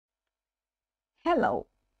Hello.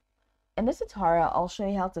 In this tutorial, I'll show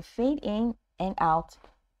you how to fade in and out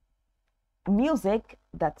music.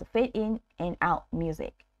 That's a fade in and out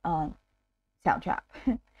music on Soundtrap.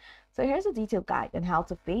 So here's a detailed guide on how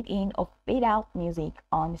to fade in or fade out music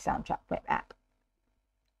on the Soundtrap web app.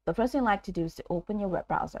 The first thing I like to do is to open your web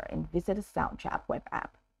browser and visit the Soundtrap web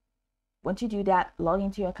app. Once you do that, log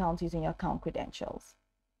into your account using your account credentials.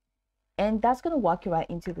 And that's going to walk you right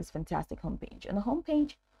into this fantastic homepage. On the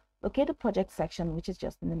homepage, locate the project section, which is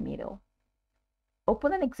just in the middle.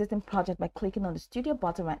 Open an existing project by clicking on the studio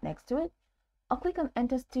button right next to it, or click on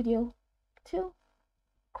Enter Studio to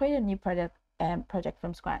create a new project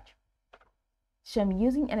from scratch. So I'm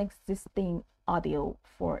using an existing audio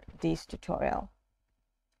for this tutorial.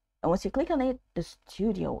 And once you click on it, the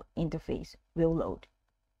studio interface will load,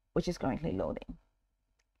 which is currently loading.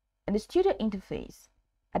 In the studio interface,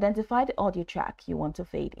 identify the audio track you want to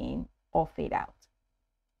fade in or fade out.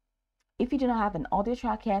 If you do not have an audio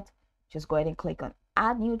track yet, just go ahead and click on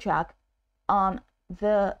Add New Track on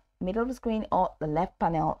the middle of the screen or the left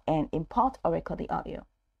panel and import or record the audio.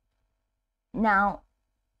 Now,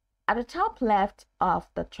 at the top left of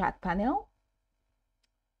the track panel,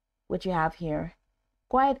 which you have here,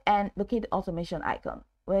 go ahead and locate the automation icon,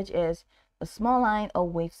 which is a small line or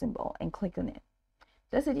wave symbol, and click on it.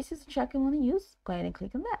 Let's say this is the track you want to use, go ahead and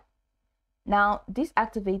click on that. Now, this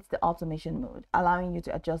activates the automation mode, allowing you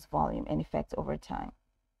to adjust volume and effects over time.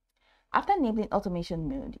 After enabling automation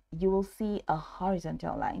mode, you will see a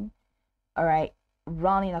horizontal line,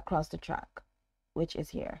 running across the track, which is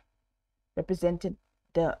here, representing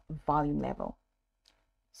the volume level.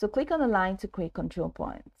 So click on the line to create control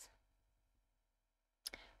points.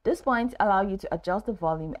 These points allow you to adjust the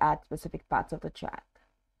volume at specific parts of the track.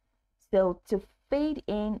 So to fade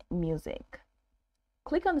in music,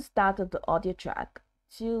 click on the start of the audio track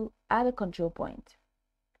to add a control point.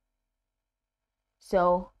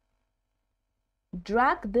 So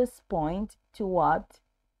drag this point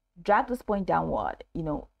downward,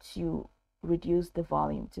 to reduce the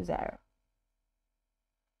volume to 0.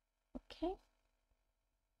 Okay.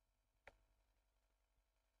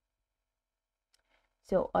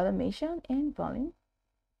 So automation and volume.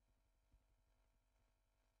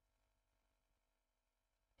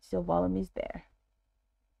 So volume is there.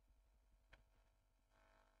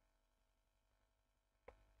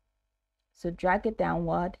 So drag it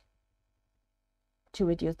downward to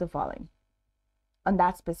reduce the volume on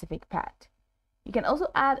that specific part. You can also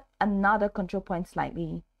add another control point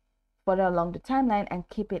slightly further along the timeline and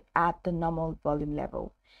keep it at the normal volume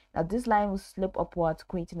level. Now this line will slope upwards,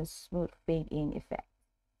 creating a smooth fade in effect.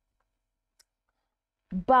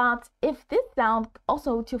 But if this sound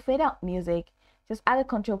also to fade out music, just add a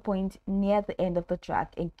control point near the end of the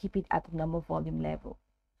track and keep it at the normal volume level.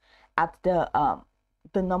 At the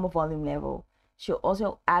normal volume level, she'll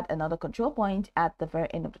also add another control point at the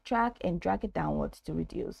very end of the track and drag it downwards to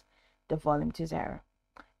reduce the volume to 0.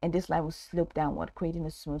 And this line will slope downward, creating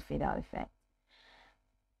a smooth fade out effect.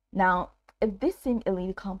 Now, if this seemed a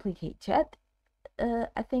little complicated,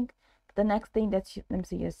 I think the next thing that let me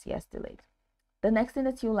see, yes, delayed. The next thing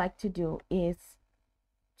that you like to do is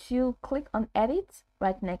to click on Edit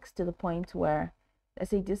right next to the point where, let's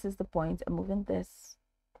say this is the point, I'm moving this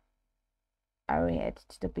arrowhead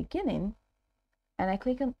to the beginning, and I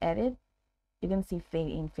click on Edit, you can see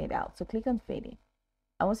fade in, fade out. So click on fade in.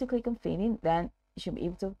 And once you click on fade in, then you should be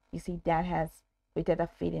able to, you see that has created a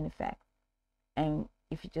fade in effect. And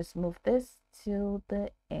if you just move this to the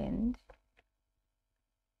end,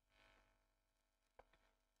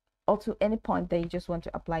 or to any point that you just want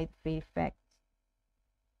to apply the fade effect.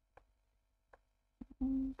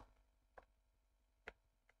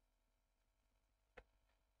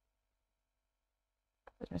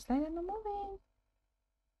 Just like I'm moving.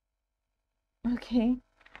 Okay.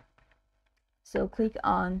 So click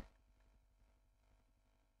on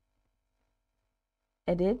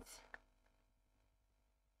Edit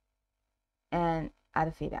and add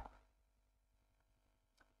a fade out.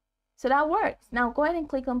 So that works. Now go ahead and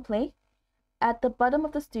click on play at the bottom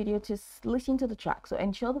of the studio to listen to the track. So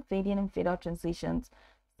ensure the fade in and fade out transitions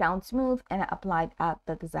sound smooth and applied at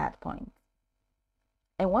the desired point.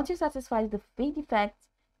 And once you're satisfied with the fade effect,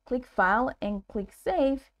 click File and click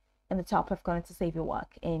Save in the top left corner to save your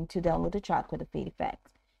work and to download the track with the fade effect.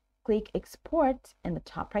 Click Export in the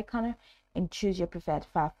top right corner and choose your preferred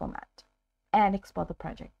file format and export the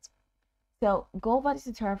project. So go over this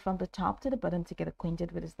tutorial from the top to the bottom to get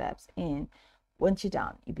acquainted with the steps, and once you're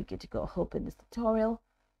done, you'll be good to go. Hoping this tutorial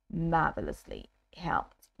marvelously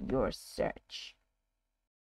helped your search.